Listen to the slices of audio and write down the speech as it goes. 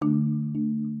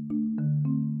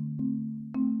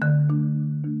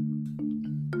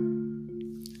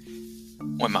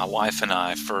When my wife and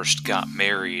I first got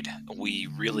married, we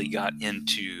really got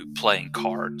into playing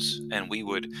cards, and we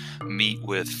would meet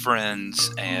with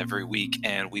friends every week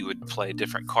and we would play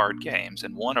different card games.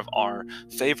 And one of our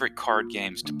favorite card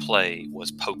games to play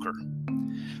was poker.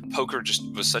 Poker just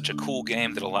was such a cool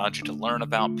game that allowed you to learn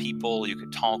about people. You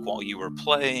could talk while you were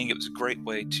playing. It was a great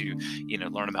way to,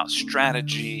 learn about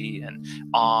strategy and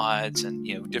odds and,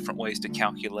 different ways to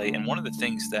calculate. And one of the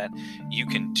things that you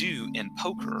can do in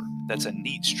poker that's a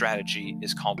neat strategy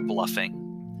is called bluffing.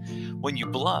 When you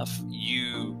bluff,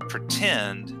 you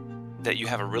pretend that you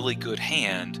have a really good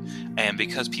hand, and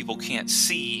because people can't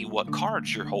see what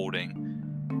cards you're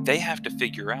holding, they have to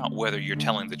figure out whether you're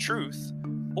telling the truth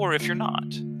or if you're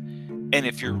not. And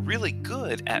if you're really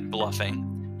good at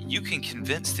bluffing, you can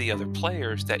convince the other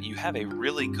players that you have a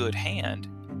really good hand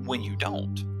when you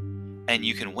don't. And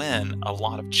you can win a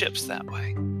lot of chips that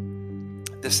way.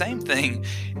 The same thing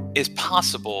is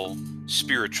possible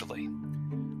spiritually.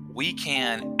 We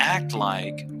can act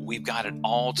like we've got it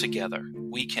all together.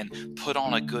 We can put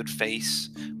on a good face.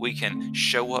 We can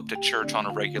show up to church on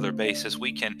a regular basis.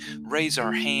 We can raise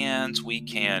our hands. We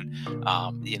can,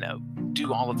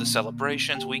 do all of the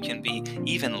celebrations. We can be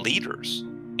even leaders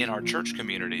in our church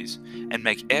communities and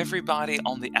make everybody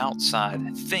on the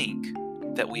outside think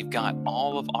that we've got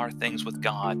all of our things with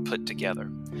God put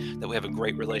together, that we have a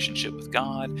great relationship with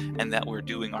God, and that we're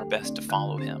doing our best to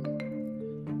follow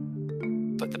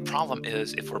Him. But the problem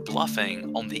is, if we're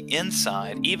bluffing on the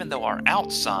inside, even though our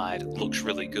outside looks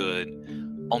really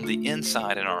good, on the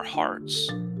inside in our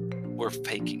hearts, we're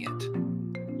faking it.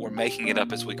 We're making it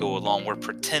up as we go along. We're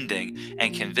pretending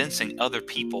and convincing other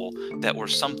people that we're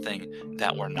something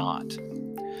that we're not.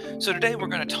 So today we're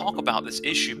going to talk about this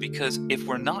issue because if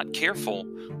we're not careful,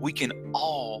 we can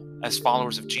all, as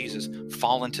followers of Jesus,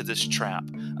 fall into this trap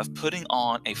of putting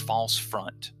on a false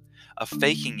front, of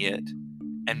faking it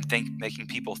and making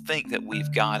people think that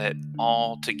we've got it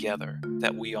all together,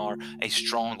 that we are a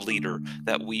strong leader,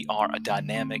 that we are a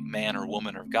dynamic man or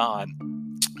woman of God,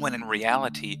 when in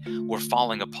reality, we're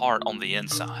falling apart on the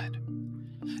inside.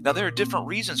 Now, there are different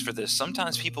reasons for this.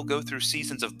 Sometimes people go through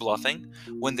seasons of bluffing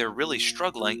when they're really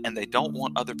struggling and they don't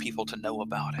want other people to know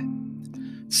about it.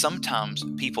 Sometimes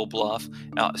people bluff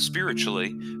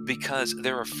spiritually because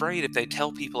they're afraid if they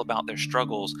tell people about their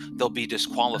struggles, they'll be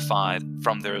disqualified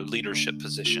from their leadership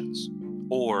positions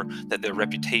or that their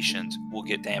reputations will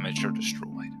get damaged or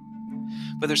destroyed.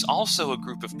 But there's also a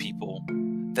group of people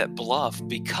that bluff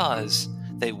because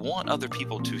they want other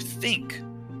people to think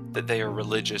that they are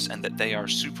religious and that they are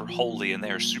super holy and they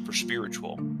are super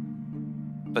spiritual,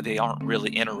 but they aren't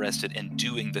really interested in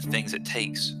doing the things it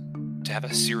takes to have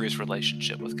a serious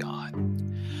relationship with God.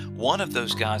 One of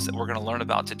those guys that we're going to learn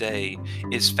about today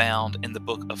is found in the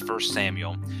book of 1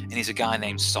 Samuel, and he's a guy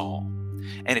named Saul.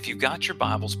 And if you've got your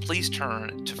Bibles, please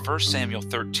turn to 1 Samuel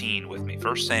 13 with me,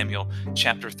 1 Samuel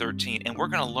chapter 13, and we're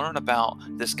going to learn about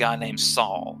this guy named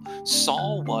Saul.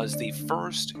 Saul was the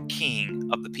first king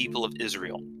of the people of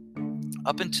Israel.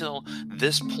 Up until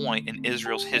this point in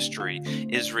Israel's history,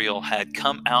 Israel had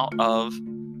come out of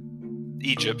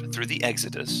Egypt through the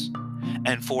Exodus,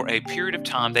 and for a period of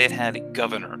time they had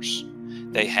governors.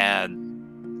 They had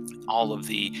all of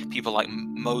the people like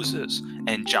Moses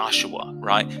and Joshua,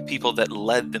 right? People that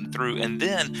led them through. And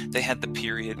then they had the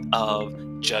period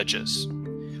of judges,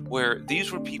 where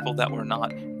these were people that were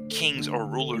not kings or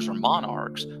rulers or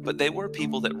monarchs, but they were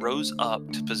people that rose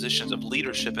up to positions of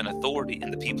leadership and authority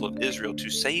in the people of Israel to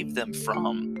save them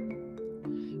from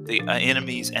the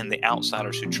enemies and the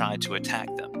outsiders who tried to attack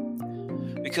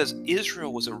them. Because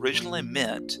Israel was originally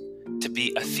meant to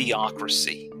be a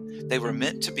theocracy. They were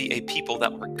meant to be a people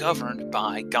that were governed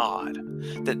by God,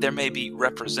 that there may be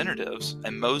representatives,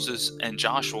 and Moses and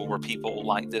Joshua were people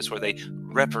like this where they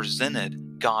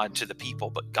represented God to the people,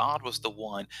 but God was the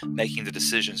one making the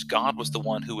decisions. God was the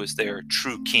one who was their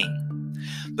true king.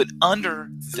 But under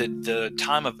the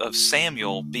time of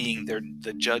Samuel being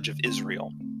the judge of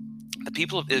Israel, the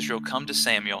people of Israel come to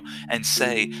Samuel and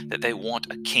say that they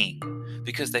want a king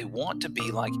because they want to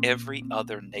be like every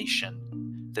other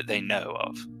nation that they know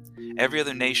of. Every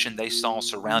other nation they saw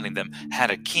surrounding them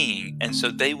had a king, and so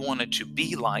they wanted to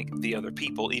be like the other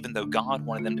people, even though God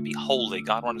wanted them to be holy.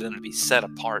 God wanted them to be set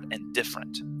apart and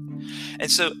different.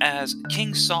 And so as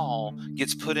King Saul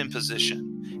gets put in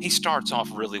position, he starts off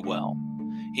really well.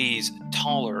 He's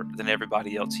taller than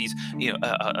everybody else. He's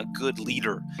a good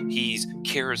leader. He's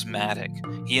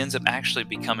charismatic. He ends up actually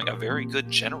becoming a very good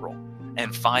general.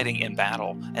 and fighting in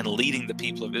battle and leading the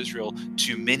people of Israel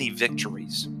to many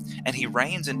victories. And he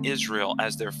reigns in Israel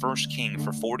as their first king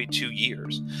for 42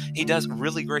 years. He does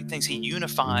really great things. He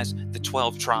unifies the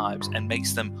 12 tribes and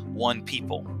makes them one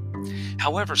people.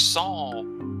 However, Saul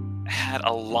had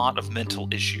a lot of mental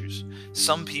issues.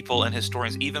 Some people and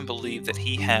historians even believe that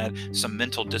he had some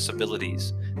mental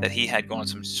disabilities, that he had gone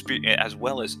some as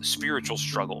well as spiritual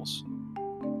struggles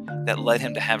that led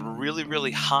him to have really,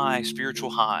 really high spiritual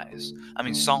highs. I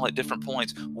mean, Saul at different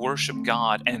points worshiped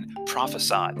God and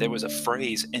prophesied. There was a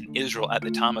phrase in Israel at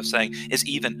the time of saying, "Is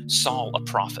even Saul a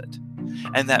prophet?"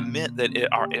 And that meant that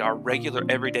our regular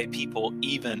everyday people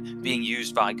even being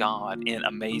used by God in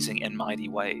amazing and mighty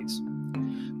ways.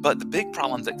 But the big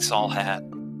problem that Saul had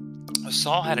was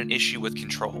Saul had an issue with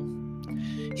control.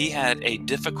 He had a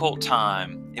difficult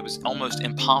time. It was almost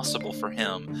impossible for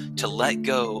him to let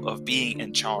go of being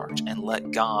in charge and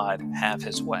let God have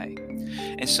his way.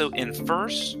 And so in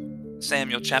 1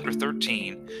 Samuel chapter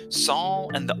 13, Saul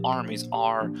and the armies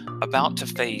are about to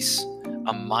face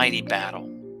a mighty battle.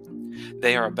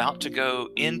 They are about to go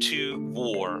into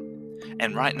war.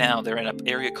 And right now they're in an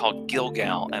area called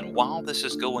Gilgal. And while this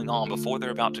is going on, before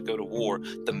they're about to go to war,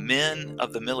 the men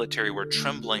of the military were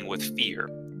trembling with fear.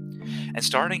 And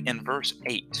starting in verse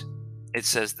 8, it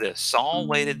says this: Saul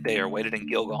waited in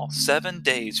Gilgal 7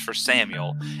 days for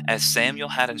Samuel, as Samuel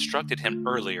had instructed him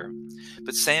earlier.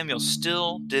 But Samuel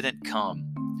still didn't come.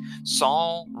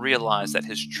 Saul realized that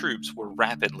his troops were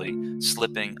rapidly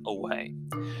slipping away.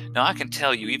 Now, I can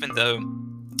tell you, even though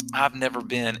I've never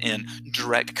been in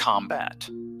direct combat,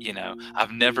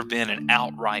 I've never been in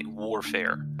outright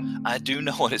warfare, I do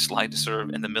know what it's like to serve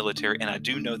in the military, and I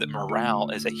do know that morale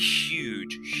is a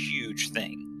huge, huge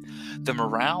thing. The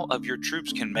morale of your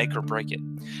troops can make or break it.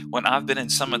 When I've been in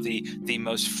some of the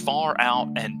most far out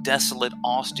and desolate,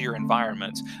 austere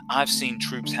environments, I've seen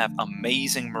troops have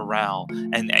amazing morale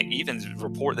and even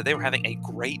report that they were having a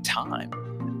great time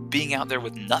being out there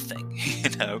with nothing,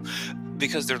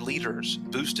 because their leaders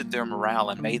boosted their morale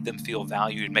and made them feel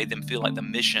valued, made them feel like the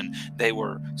mission they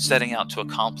were setting out to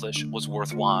accomplish was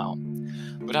worthwhile.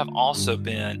 But I've also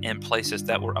been in places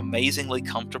that were amazingly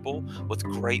comfortable, with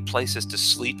great places to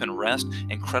sleep and rest,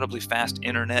 incredibly fast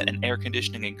internet and air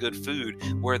conditioning and good food,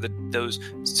 where those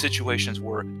situations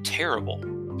were terrible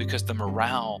because the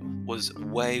morale was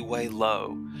way, way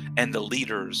low, and the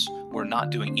leaders were not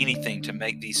doing anything to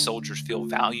make these soldiers feel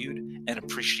valued and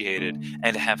appreciated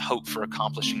and to have hope for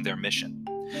accomplishing their mission.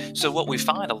 So what we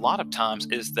find a lot of times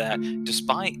is that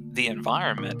despite the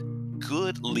environment,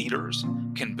 good leaders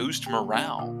can boost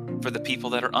morale for the people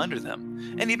that are under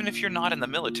them. And even if you're not in the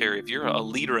military, if you're a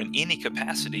leader in any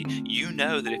capacity, you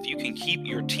know that if you can keep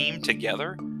your team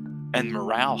together and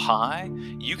morale high,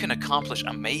 you can accomplish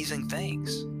amazing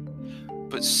things.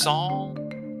 But Saul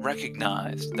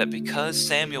recognized that because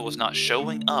Samuel was not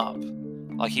showing up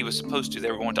like he was supposed to,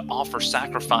 they were going to offer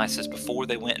sacrifices before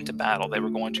they went into battle. They were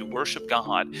going to worship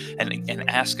God and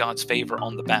ask God's favor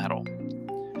on the battle.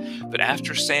 But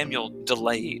after Samuel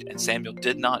delayed and Samuel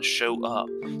did not show up,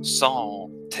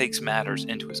 Saul takes matters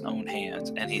into his own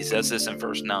hands. And he says this in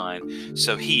verse 9.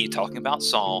 So he, talking about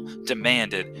Saul,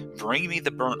 demanded, "Bring me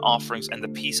the burnt offerings and the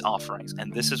peace offerings."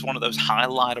 And this is one of those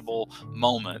highlightable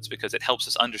moments because it helps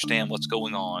us understand what's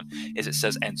going on. Is it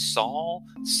says, "And Saul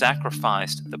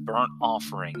sacrificed the burnt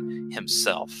offering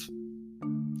himself."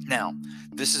 Now,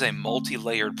 this is a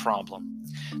multi-layered problem.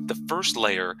 The first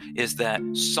layer is that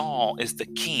Saul is the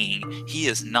king. He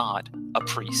is not a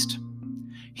priest.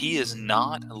 He is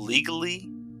not legally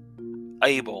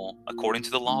able, according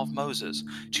to the law of Moses,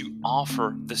 to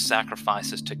offer the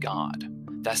sacrifices to God.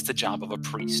 That's the job of a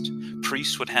priest.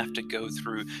 Priests would have to go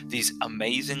through these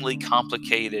amazingly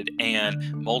complicated and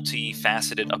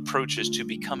multifaceted approaches to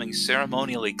becoming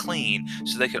ceremonially clean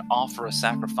so they could offer a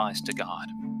sacrifice to God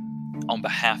on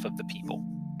behalf of the people.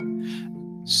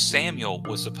 Samuel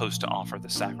was supposed to offer the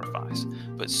sacrifice,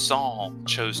 but Saul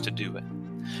chose to do it.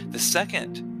 The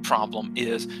second problem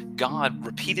is God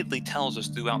repeatedly tells us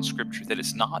throughout Scripture that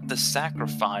it's not the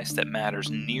sacrifice that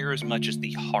matters near as much as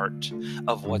the heart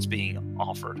of what's being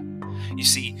offered. You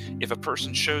see, if a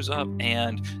person shows up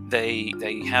and they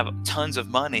have tons of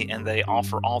money and they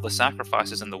offer all the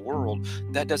sacrifices in the world,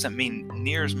 that doesn't mean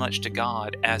near as much to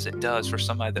God as it does for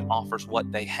somebody that offers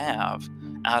what they have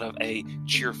out of a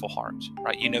cheerful heart,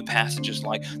 right? You know passages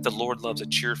like the Lord loves a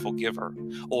cheerful giver,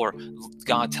 or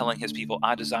God telling his people,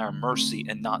 "I desire mercy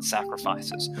and not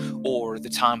sacrifices," or the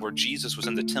time where Jesus was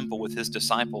in the temple with his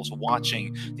disciples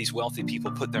watching these wealthy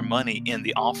people put their money in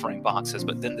the offering boxes,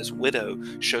 but then this widow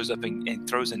shows up and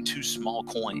throws in 2 small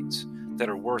coins that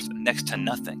are worth next to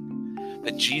nothing.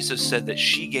 But Jesus said that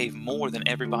she gave more than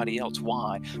everybody else.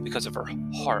 Why? Because of her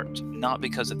heart, not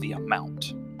because of the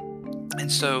amount.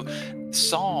 And so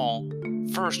Saul,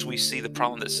 first we see the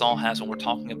problem that Saul has when we're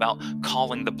talking about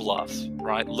calling the bluff,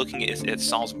 right? Looking at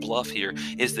Saul's bluff here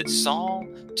is that Saul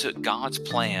took God's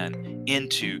plan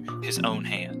into his own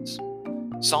hands.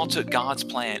 Saul took God's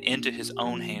plan into his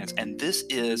own hands, and this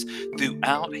is,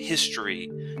 throughout history,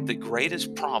 the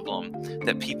greatest problem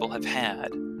that people have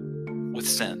had with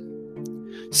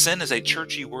sin. Sin is a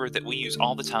churchy word that we use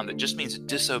all the time that just means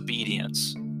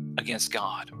disobedience against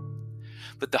God.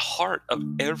 But the heart of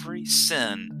every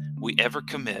sin we ever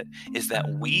commit is that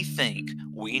we think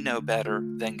we know better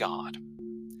than God,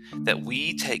 that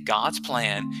we take God's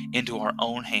plan into our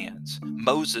own hands.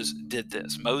 Moses did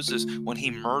this. Moses, when he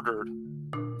murdered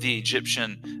the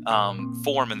Egyptian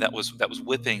foreman that was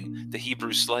whipping the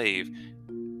Hebrew slave,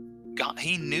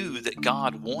 he knew that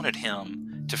God wanted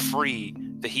him to free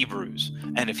the Hebrews.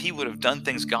 And if he would have done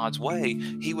things God's way,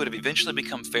 he would have eventually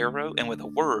become Pharaoh, and with a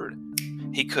word,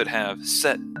 he could have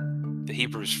set the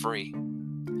Hebrews free.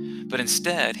 But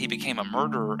instead, he became a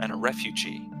murderer and a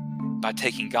refugee by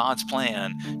taking God's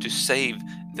plan to save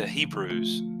the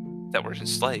Hebrews that were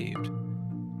enslaved,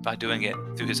 by doing it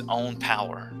through his own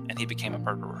power, and he became a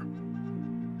murderer.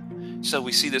 So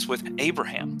we see this with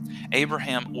Abraham.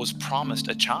 Abraham was promised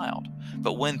a child,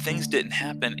 but when things didn't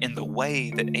happen in the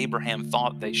way that Abraham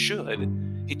thought they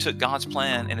should, he took God's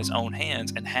plan in his own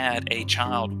hands and had a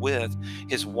child with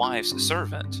his wife's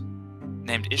servant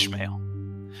named Ishmael.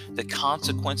 The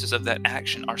consequences of that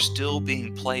action are still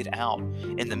being played out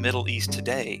in the Middle East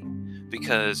today,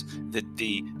 because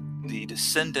the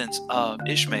descendants of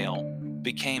Ishmael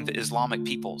became the Islamic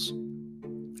peoples.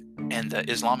 And the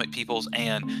Islamic peoples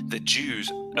and the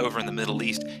Jews over in the Middle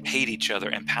East hate each other,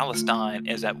 and Palestine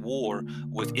is at war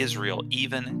with Israel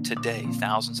even today,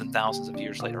 thousands and thousands of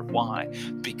years later. Why?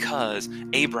 Because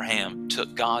Abraham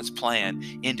took God's plan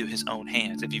into his own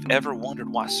hands. If you've ever wondered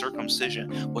why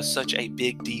circumcision was such a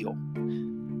big deal,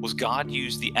 was God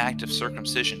used the act of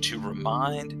circumcision to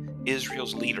remind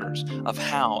Israel's leaders of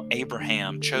how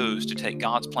Abraham chose to take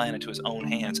God's plan into his own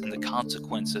hands and the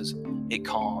consequences it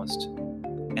caused,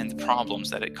 and the problems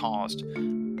that it caused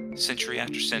century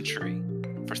after century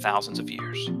for thousands of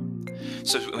years.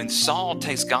 So when Saul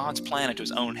takes God's plan into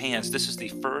his own hands, this is the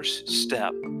first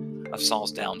step of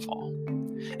Saul's downfall.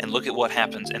 And look at what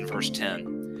happens in verse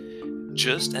 10.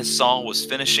 Just as Saul was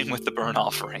finishing with the burnt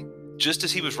offering, just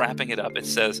as he was wrapping it up, it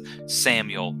says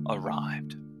Samuel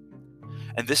arrived.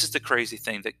 And this is the crazy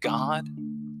thing, that God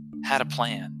had a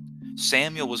plan.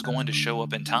 Samuel was going to show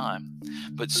up in time,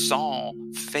 but Saul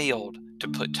failed to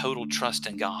put total trust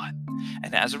in God.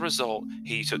 And as a result,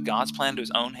 he took God's plan into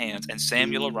his own hands, and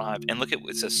Samuel arrived. And look at what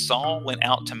it says, Saul went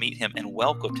out to meet him and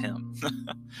welcomed him.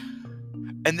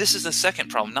 And this is the second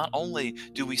problem. Not only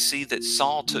do we see that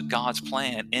Saul took God's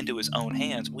plan into his own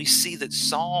hands, we see that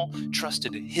Saul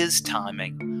trusted his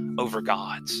timing over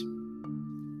God's.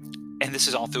 And this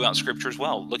is all throughout Scripture as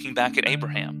well. Looking back at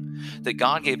Abraham, that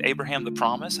God gave Abraham the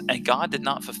promise, and God did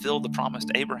not fulfill the promise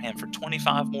to Abraham for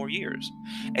 25 more years.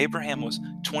 Abraham was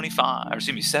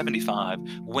 75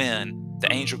 when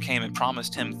the angel came and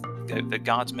promised him that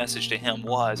God's message to him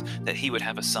was that he would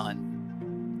have a son.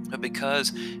 But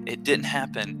because it didn't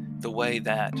happen the way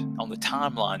that, on the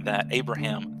timeline that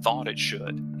Abraham thought it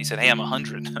should, he said, hey, I'm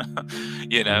 100,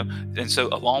 And so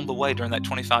along the way, during that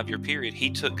 25-year period, he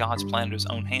took God's plan into his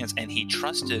own hands, and he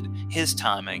trusted his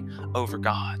timing over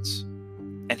God's.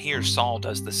 And here Saul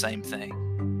does the same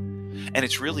thing. And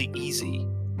it's really easy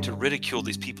to ridicule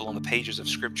these people on the pages of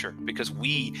Scripture because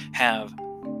we have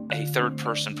a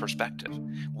third-person perspective.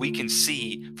 We can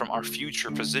see from our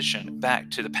future position back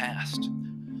to the past.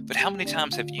 But how many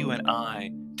times have you and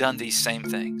I done these same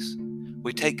things?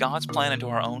 We take God's plan into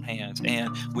our own hands, and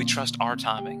we trust our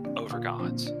timing over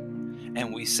God's.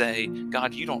 And we say,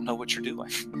 God, you don't know what you're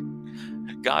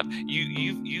doing. God,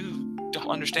 you don't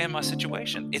understand my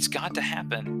situation. It's got to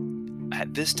happen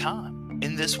at this time,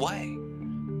 in this way.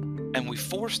 And we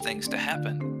force things to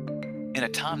happen in a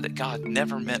time that God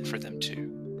never meant for them to.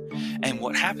 And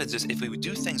what happens is, if we would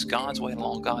do things God's way and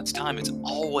along God's time, it's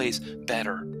always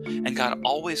better. And God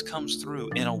always comes through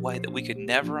in a way that we could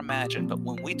never imagine. But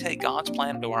when we take God's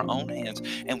plan into our own hands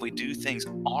and we do things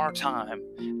our time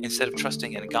instead of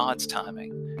trusting in God's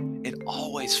timing, it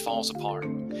always falls apart.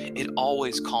 It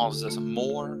always causes us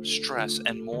more stress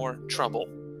and more trouble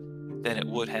than it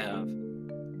would have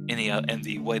in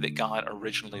the way that God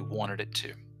originally wanted it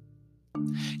to.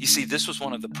 You see, this was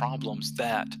one of the problems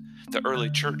that the early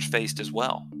church faced as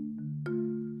well.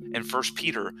 In First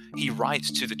Peter, he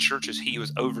writes to the churches he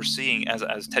was overseeing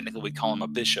as technically we call him a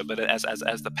bishop, but as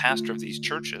the pastor of these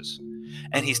churches.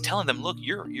 And he's telling them, look,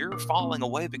 you're falling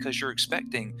away because you're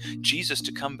expecting Jesus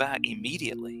to come back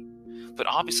immediately. But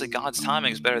obviously God's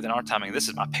timing is better than our timing. This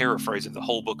is my paraphrase of the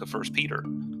whole book of First Peter.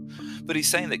 But he's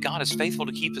saying that God is faithful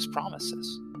to keep his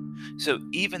promises. So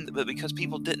but because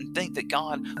people didn't think that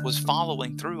God was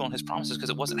following through on his promises because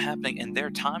it wasn't happening in their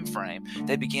time frame,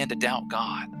 they began to doubt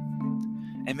God.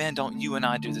 And man, don't you and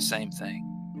I do the same thing?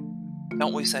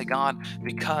 Don't we say, God,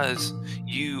 because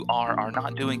you are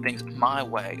not doing things my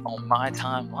way, on my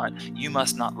timeline, you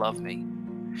must not love me.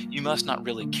 You must not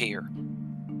really care.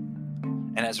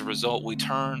 And as a result, we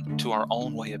turn to our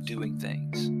own way of doing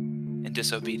things in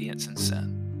disobedience and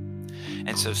sin.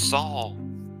 And so Saul,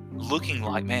 looking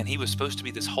like, man, he was supposed to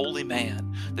be this holy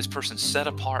man, this person set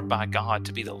apart by God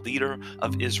to be the leader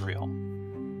of Israel,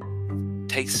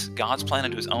 takes God's plan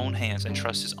into his own hands and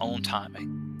trusts his own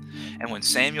timing. And when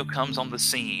Samuel comes on the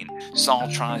scene, Saul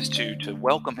tries to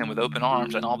welcome him with open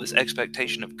arms and all this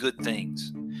expectation of good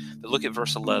things. But look at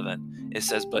verse 11. It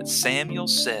says, "But Samuel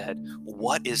said,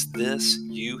 'What is this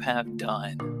you have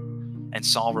done?' And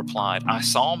Saul replied, 'I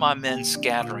saw my men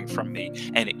scattering from me,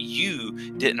 and you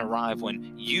didn't arrive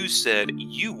when you said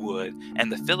you would,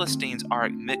 and the Philistines are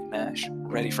at Michmash,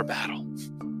 ready for battle.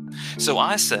 So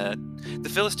I said, the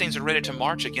Philistines are ready to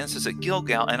march against us at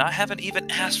Gilgal, and I haven't even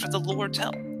asked for the Lord's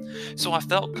help. So I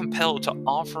felt compelled to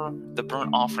offer the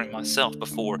burnt offering myself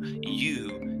before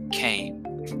you came.'"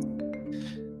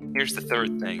 Here's the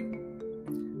third thing.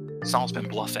 Saul's been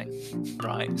bluffing,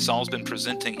 right? Saul's been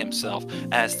presenting himself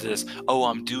as this,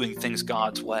 I'm doing things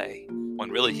God's way, when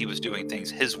really he was doing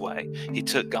things his way. He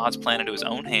took God's plan into his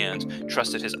own hands,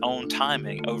 trusted his own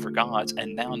timing over God's,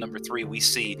 and now number 3, we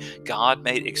see Saul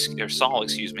made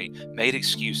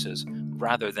excuses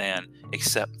rather than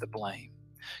accept the blame.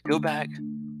 Go back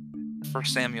 1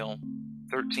 Samuel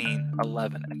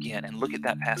 13:11 again, and look at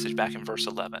that passage back in verse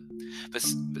 11.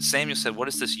 But Samuel said, "What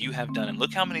is this you have done?" And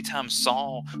look how many times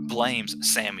Saul blames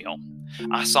Samuel.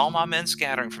 "I saw my men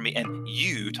scattering from me, and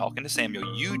you," talking to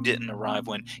Samuel, "you didn't arrive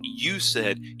when you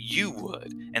said you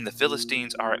would, and the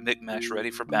Philistines are at Michmash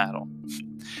ready for battle."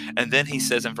 And then he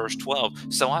says in verse 12,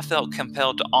 "So I felt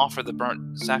compelled to offer the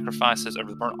burnt sacrifices or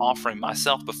the burnt offering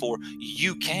myself before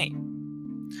you came."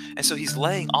 And so he's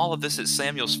laying all of this at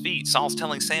Samuel's feet. Saul's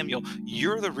telling Samuel,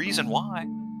 "You're the reason why.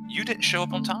 You didn't show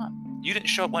up on time. You didn't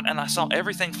show up when, and I saw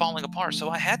everything falling apart, so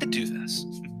I had to do this."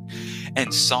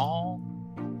 And Saul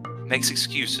makes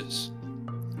excuses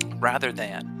rather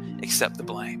than accept the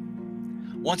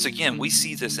blame. Once again, we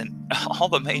see this in all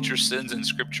the major sins in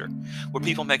Scripture, where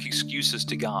people make excuses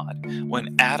to God.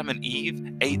 When Adam and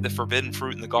Eve ate the forbidden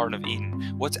fruit in the Garden of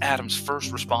Eden, what's Adam's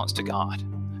first response to God?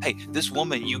 "Hey, this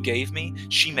woman you gave me,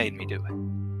 she made me do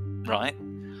it," right?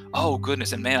 Oh,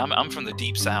 goodness. And man, I'm from the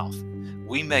deep South.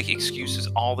 We make excuses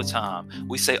all the time.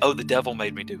 We say, the devil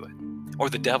made me do it,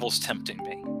 or the devil's tempting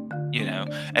me,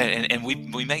 and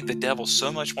we make the devil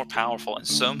so much more powerful and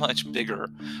so much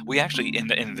bigger. We actually, in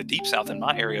the deep South, in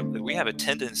my area, we have a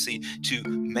tendency to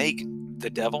make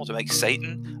to make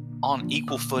Satan on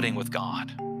equal footing with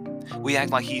God. We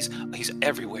act like he's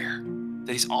everywhere,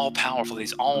 that he's all powerful, that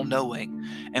he's all knowing,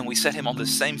 and we set him on the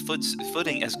same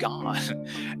footing as God.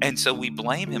 And so we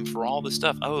blame him for all this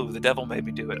stuff. "Oh, the devil made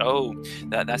me do it.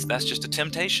 That's just a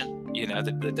temptation.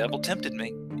 The devil tempted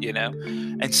me."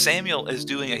 And Samuel is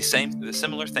doing a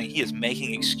similar thing. He is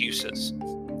making excuses.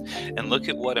 And look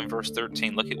at what in verse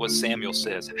 13, look at what Samuel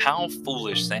says. "How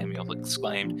foolish," Samuel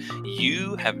exclaimed,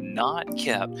 "you have not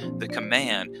kept the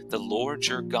command the Lord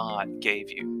your God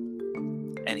gave you."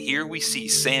 And here we see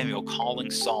Samuel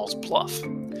calling Saul's bluff.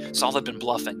 Saul had been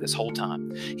bluffing this whole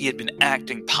time. He had been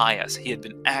acting pious. He had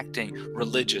been acting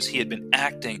religious. He had been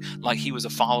acting like he was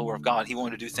a follower of God. He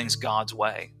wanted to do things God's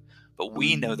way. But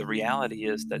we know the reality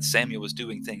is that Samuel was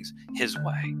doing things his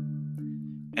way.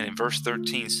 And in verse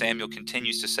 13, Samuel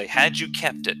continues to say, "Had you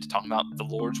kept it," talking about the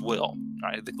Lord's will,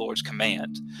 right, the Lord's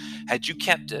command, "had you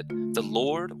kept it, the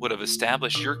Lord would have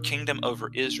established your kingdom over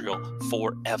Israel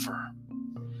forever.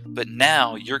 But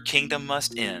now your kingdom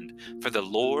must end, for the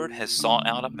Lord has sought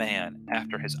out a man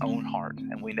after his own heart."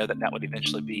 And we know that would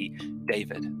eventually be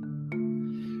David.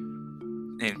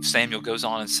 And Samuel goes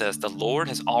on and says, "The Lord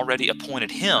has already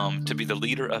appointed him to be the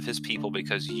leader of his people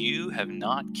because you have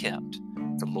not kept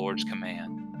the Lord's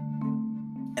command."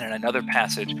 And in another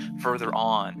passage further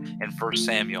on in 1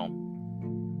 Samuel,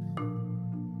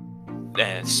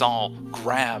 Saul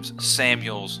grabs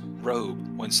Samuel's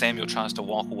robe when Samuel tries to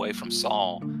walk away from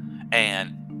Saul,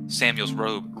 and Samuel's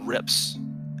robe rips,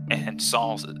 and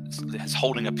Saul is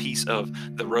holding a piece of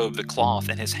the robe, the cloth,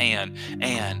 in his hand,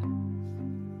 and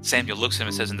Samuel looks at him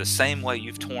and says, in the same way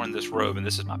you've torn this robe, and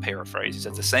this is my paraphrase, he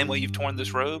says, the same way you've torn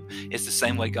this robe, it's the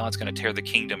same way God's going to tear the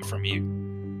kingdom from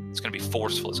you. It's going to be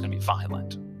forceful. It's going to be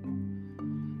violent.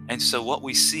 And so what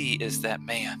we see is that,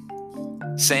 man,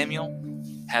 Samuel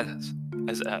has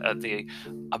the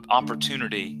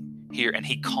opportunity here, and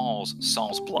he calls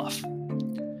Saul's bluff.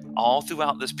 All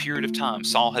throughout this period of time,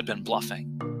 Saul had been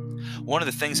bluffing. One of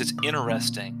the things that's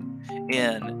interesting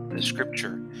in the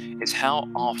scripture is how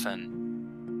often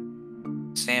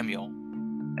Samuel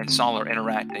and Saul are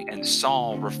interacting, and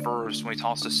Saul refers, when he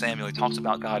talks to Samuel, he talks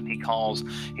about God, he calls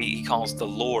the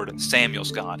Lord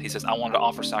Samuel's God. He says, I wanted to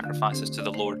offer sacrifices to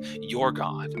the Lord, your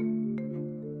God.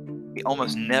 He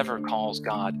almost never calls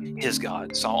God his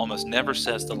God. Saul almost never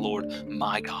says the Lord,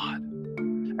 my God.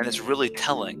 And it's really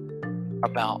telling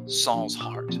about Saul's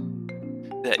heart,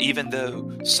 that even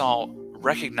though Saul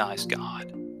recognized God,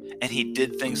 and he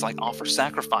did things like offer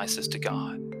sacrifices to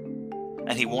God,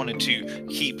 and he wanted to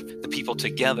keep the people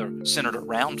together centered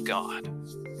around God,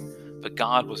 but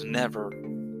God was never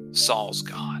Saul's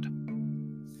God.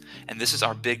 And this is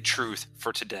our big truth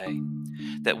for today,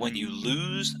 that when you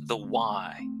lose the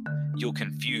why, you'll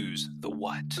confuse the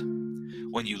what.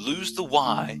 When you lose the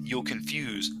why, you'll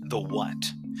confuse the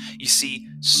what. You see,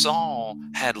 Saul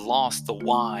had lost the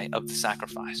why of the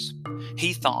sacrifice.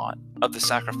 He thought of the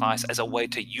sacrifice as a way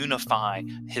to unify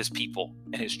his people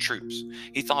and his troops.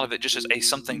 He thought of it just as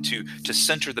something to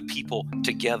center the people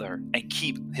together and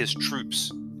keep his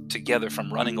troops together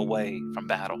from running away from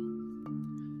battle.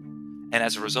 And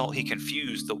as a result, he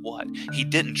confused the what. He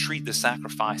didn't treat the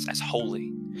sacrifice as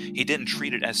holy. He didn't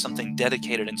treat it as something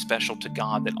dedicated and special to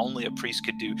God that only a priest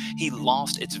could do. He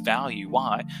lost its value.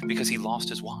 Why? Because he lost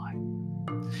his why.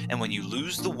 And when you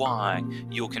lose the why,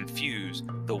 you'll confuse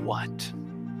the what.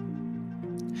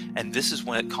 And this is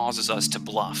when it causes us to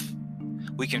bluff.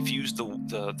 We confuse the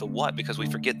what because we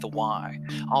forget the why.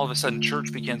 All of a sudden,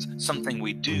 church becomes something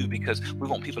we do because we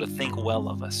want people to think well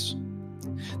of us.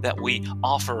 That we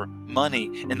offer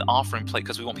money in the offering plate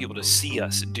because we want people to see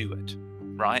us do it,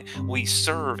 right? We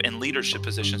serve in leadership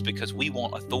positions because we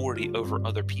want authority over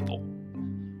other people.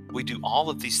 We do all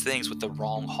of these things with the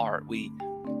wrong heart. We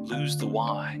lose the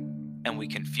why and we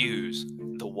confuse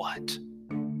the what.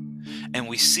 And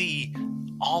we see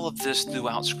all of this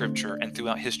throughout Scripture and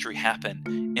throughout history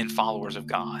happen in followers of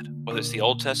God, whether it's the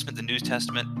Old Testament, the New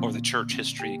Testament, or the church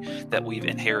history that we've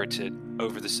inherited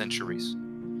over the centuries.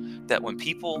 That when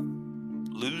people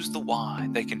lose the why,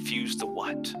 they confuse the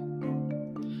what.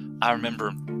 I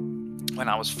remember when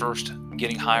I was first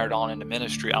getting hired on into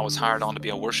ministry, I was hired on to be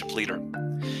a worship leader,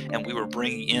 and we were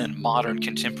bringing in modern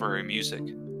contemporary music.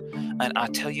 And I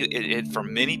tell you, for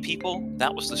many people,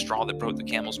 that was the straw that broke the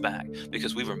camel's back,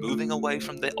 because we were moving away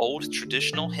from the old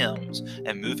traditional hymns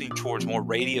and moving towards more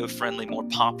radio-friendly, more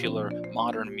popular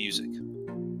modern music.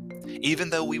 Even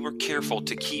though we were careful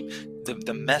to keep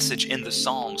the message in the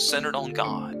songs centered on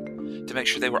God, to make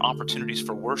sure they were opportunities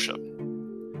for worship,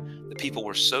 the people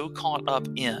were so caught up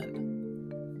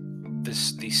in the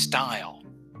style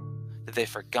that they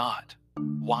forgot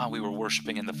why we were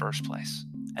worshiping in the first place.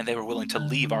 And they were willing to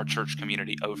leave our church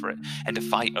community over it and to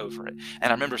fight over it.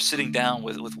 And I remember sitting down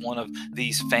with one of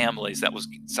these families that was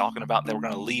talking about they were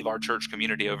going to leave our church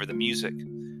community over the music.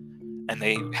 And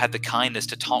they had the kindness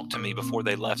to talk to me before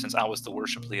they left, since I was the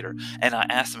worship leader. And I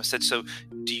asked them, I said, so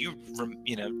do you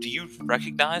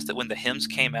recognize that when the hymns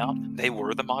came out, they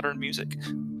were the modern music?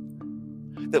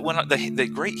 That when the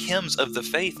great hymns of the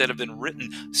faith that have been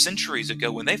written centuries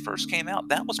ago, when they first came out,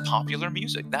 that was popular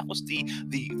music. That was the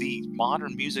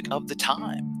modern music of the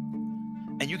time.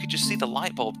 And you could just see the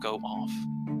light bulb go off.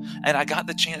 And I got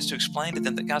the chance to explain to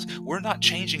them that, guys, we're not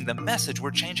changing the message,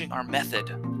 we're changing our method.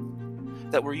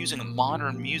 That we're using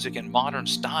modern music and modern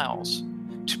styles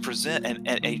to present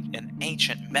an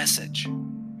ancient message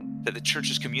that the church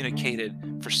has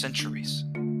communicated for centuries.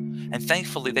 And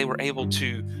thankfully, they were able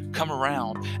to come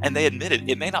around, and they admitted,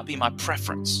 it may not be my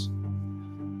preference,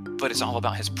 but it's all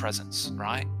about his presence,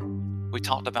 right? We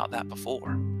talked about that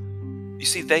before. You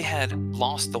see, they had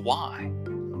lost the why,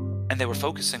 and they were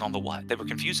focusing on the what. They were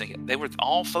confusing it. They were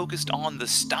all focused on the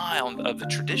style of the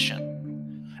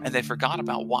tradition, and they forgot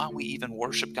about why we even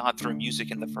worship God through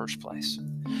music in the first place.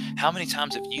 How many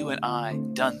times have you and I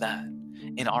done that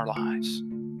in our lives?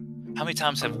 How many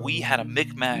times have we had a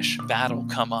mishmash battle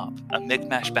come up, a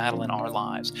mishmash battle in our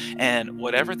lives? And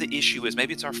whatever the issue is,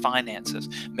 maybe it's our finances,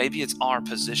 maybe it's our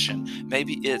position,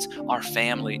 maybe it's our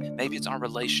family, maybe it's our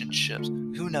relationships.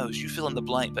 Who knows? You fill in the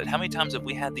blank. But how many times have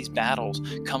we had these battles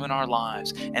come in our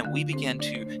lives and we begin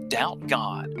to doubt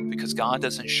God because God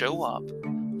doesn't show up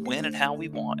when and how we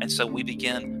want, and so we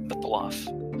begin the bluff.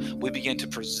 We begin to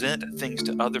present things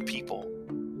to other people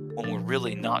when we're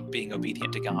really not being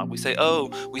obedient to God. We say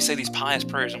these pious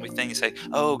prayers and we say,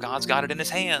 oh, God's got it in his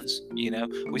hands.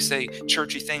 We say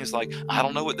churchy things like, I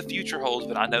don't know what the future holds,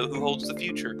 but I know who holds the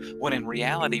future. When in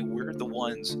reality, we're the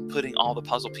ones putting all the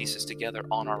puzzle pieces together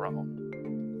on our own.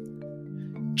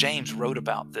 James wrote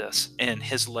about this in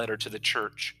his letter to the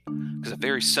church because a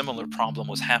very similar problem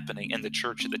was happening in the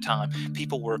church at the time.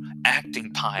 People were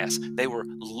acting pious. They were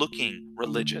looking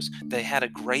religious. They had a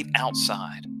great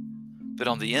outside. But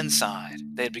on the inside,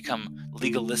 they had become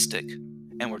legalistic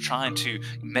and were trying to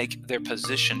make their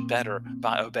position better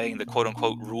by obeying the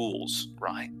quote-unquote rules,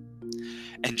 right?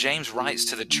 And James writes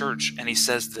to the church and he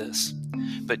says this,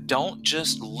 but don't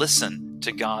just listen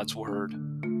to God's word.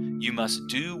 You must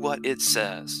do what it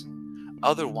says.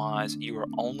 Otherwise, you are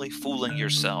only fooling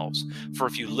yourselves. For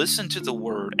if you listen to the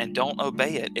word and don't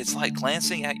obey it, it's like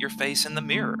glancing at your face in the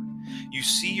mirror. You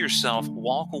see yourself,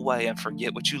 walk away, and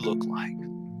forget what you look like.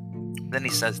 Then he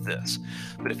says this,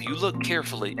 but if you look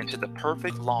carefully into the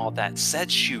perfect law that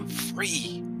sets you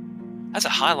free, that's a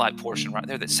highlight portion right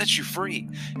there that sets you free.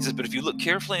 He says, but if you look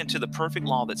carefully into the perfect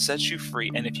law that sets you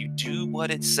free, and if you do what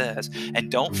it says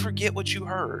and don't forget what you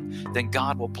heard, then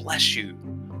God will bless you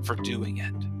for doing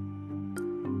it.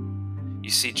 You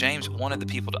see, James wanted the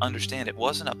people to understand it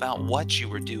wasn't about what you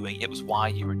were doing, it was why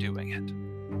you were doing it.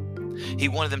 He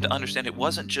wanted them to understand it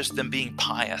wasn't just them being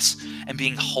pious and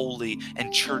being holy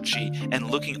and churchy and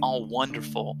looking all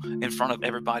wonderful in front of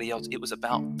everybody else. It was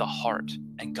about the heart,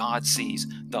 and God sees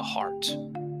the heart.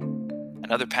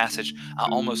 Another passage I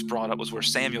almost brought up was where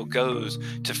Samuel goes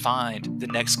to find the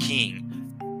next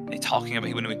king. And he's talking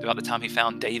about the time he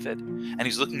found David, and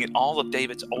he's looking at all of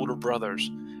David's older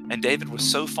brothers. And David was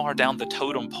so far down the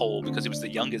totem pole because he was the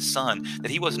youngest son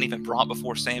that he wasn't even brought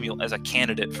before Samuel as a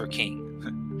candidate for king.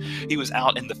 He was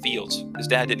out in the fields. His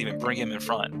dad didn't even bring him in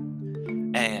front.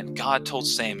 And God told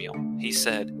Samuel, he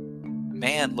said,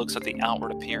 man looks at the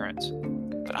outward appearance,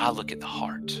 but I look at the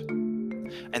heart.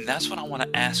 And that's what I want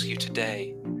to ask you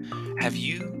today. Have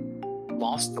you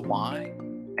lost the why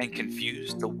and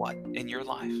confused the what in your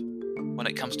life when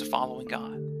it comes to following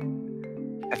God?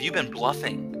 Have you been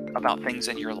bluffing about things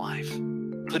in your life?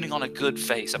 Putting on a good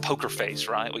face, a poker face,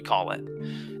 right? We call it.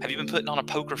 Have you been putting on a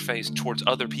poker face towards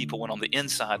other people when on the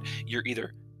inside you're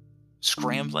either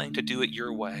scrambling to do it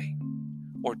your way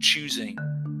or choosing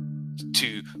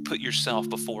to put yourself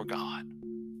before God?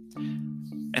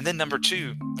 And then number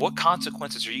two, what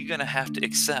consequences are you going to have to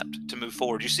accept to move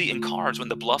forward? You see, in cards, when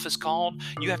the bluff is called,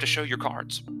 you have to show your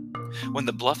cards. When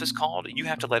the bluff is called, you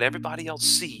have to let everybody else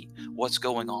see what's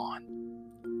going on.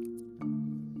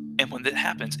 And when that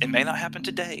happens, it may not happen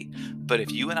today, but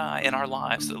if you and I in our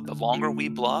lives, the longer we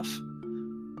bluff,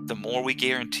 the more we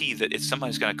guarantee that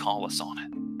somebody's going to call us on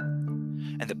it.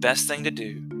 And the best thing to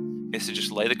do is to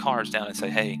just lay the cards down and say,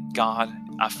 hey, God,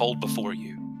 I fold before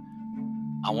you.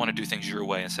 I want to do things your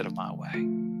way instead of my way.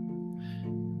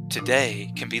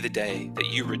 Today can be the day that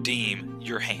you redeem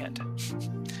your hand,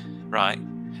 right?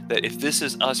 That if this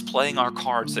is us playing our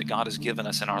cards that God has given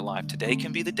us in our life, today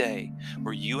can be the day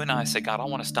where you and I say, God, I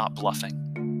want to stop bluffing.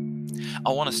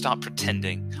 I want to stop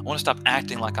pretending. I want to stop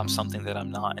acting like I'm something that I'm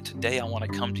not. And today I want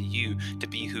to come to you to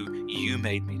be who you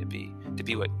made me to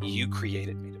be what you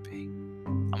created me to be.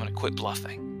 I'm going to quit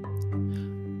bluffing.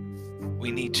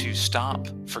 We need to stop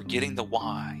forgetting the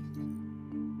why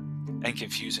and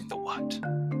confusing the what.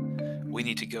 We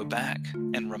need to go back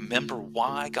and remember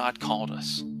why God called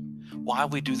us, why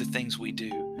we do the things we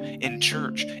do in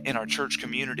church, in our church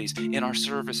communities, in our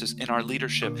services, in our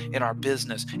leadership, in our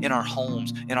business, in our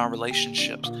homes, in our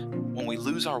relationships. When we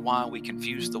lose our why, we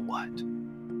confuse the what.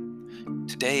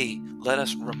 Today, let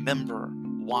us remember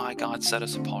why God set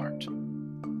us apart.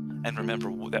 And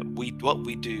remember that what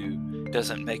we do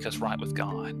doesn't make us right with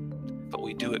God, but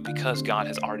we do it because God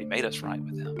has already made us right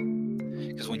with Him.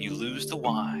 Because when you lose the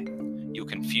why, you'll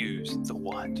confuse the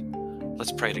what.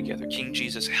 Let's pray together. King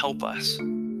Jesus, help us,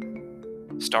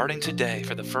 starting today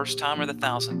for the first time or the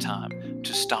 1,000th time,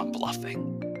 to stop bluffing.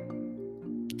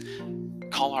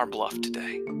 Call our bluff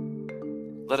today.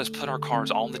 Let us put our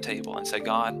cards on the table and say,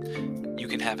 God, you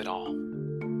can have it all.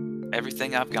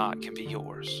 Everything I've got can be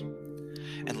yours.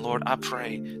 And Lord, I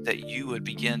pray that you would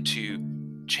begin to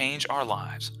change our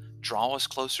lives, draw us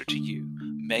closer to you,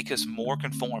 make us more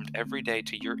conformed every day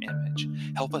to your image.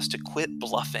 Help us to quit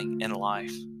bluffing in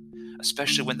life,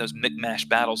 especially when those micmash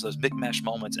battles, those micmash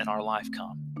moments in our life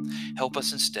come. Help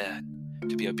us instead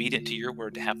to be obedient to your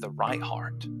word, to have the right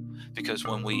heart, because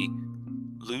when we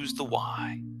lose the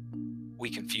why, we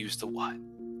confuse the what.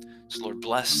 So Lord,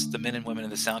 bless the men and women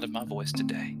in the sound of my voice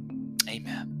today.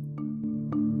 Amen.